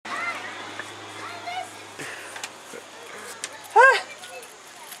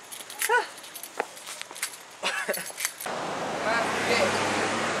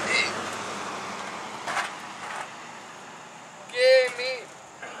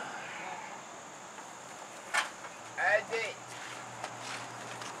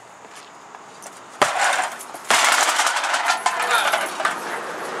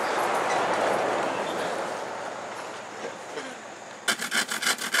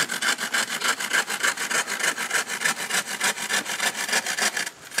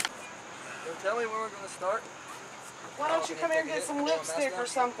Why don't you come here and get some lipstick or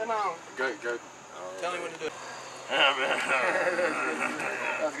something on? Good. Tell me when to do it.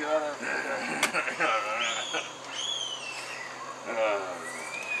 That's good.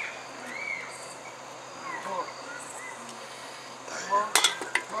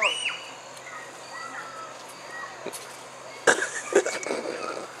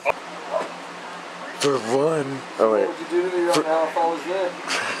 For one. Oh wait. What would you do to me right now if I was there?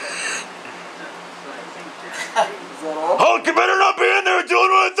 Is that all? Hulk, you better not be in there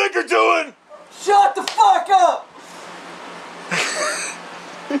doing what I think you're doing! Shut the fuck up!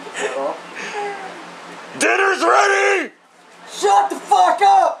 Dinner's ready! Shut the fuck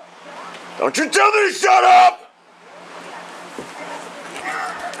up! Don't you tell me to shut up!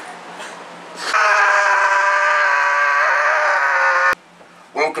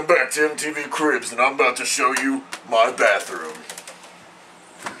 Welcome back to MTV Cribs, and I'm about to show you my bathroom.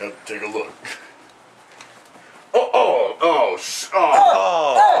 Take a look.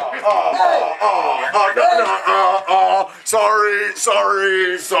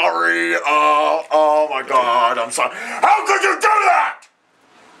 Sorry. Oh my God, I'm sorry. How could you do that?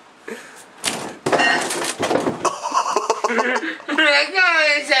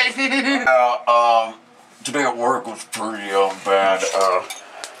 Today at work was pretty bad.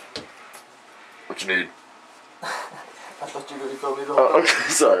 What you need? I thought you were going to tell me the Okay,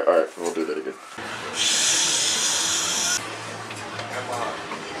 sorry. Alright, we'll do that again.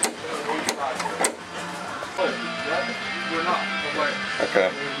 Okay.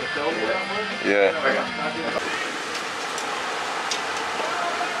 Yeah.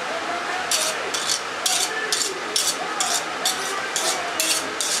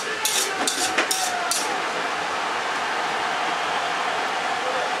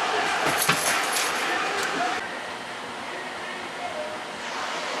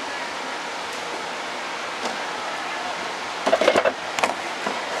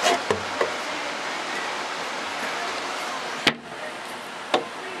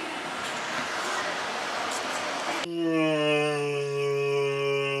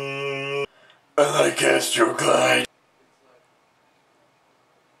 I guess you're glad.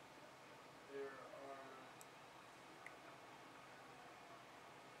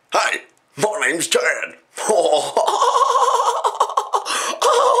 Hi, my name's Chad.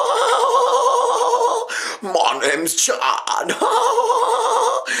 My name's Chad.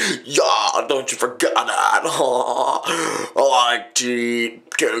 Yeah, don't you forget that. I like to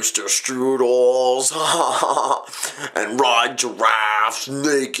eat toaster strudels and ride giraffes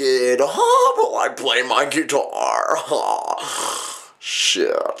naked while I play my guitar.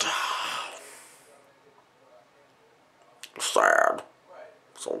 Shit. Sad.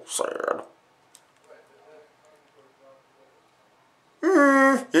 So sad.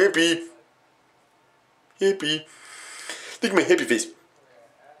 Hippie. Look at my hippie face.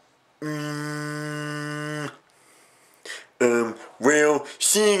 Well,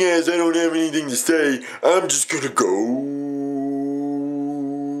 seeing as I don't have anything to say, I'm just gonna go.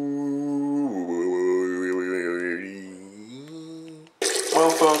 Well,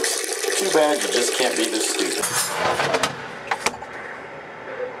 folks, too bad you just can't be this stupid.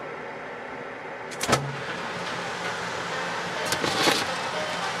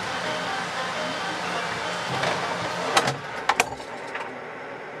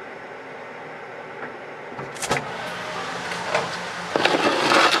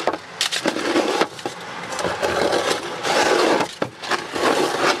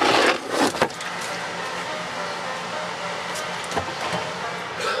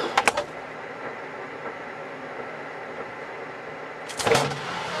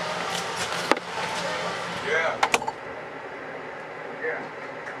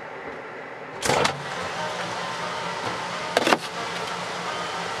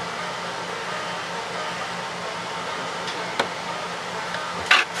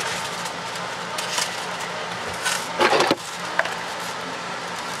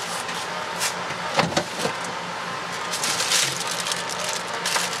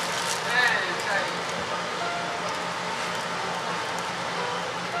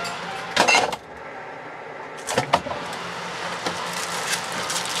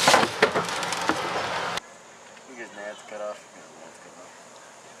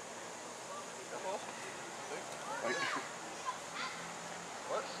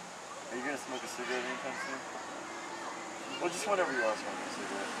 Are you gonna smoke a cigarette anytime soon? Well, just whenever you are smoking a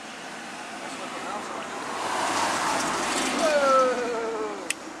cigarette.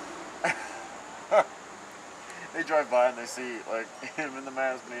 They drive by and they see like him in the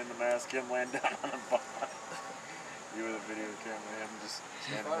mask, me in the mask, him laying down on a bus. You with a video camera, him just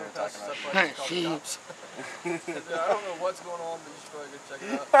standing there Pass talking stuff about like this, call the cops. Sheeps. I don't know what's going on, but you should probably go check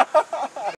it out.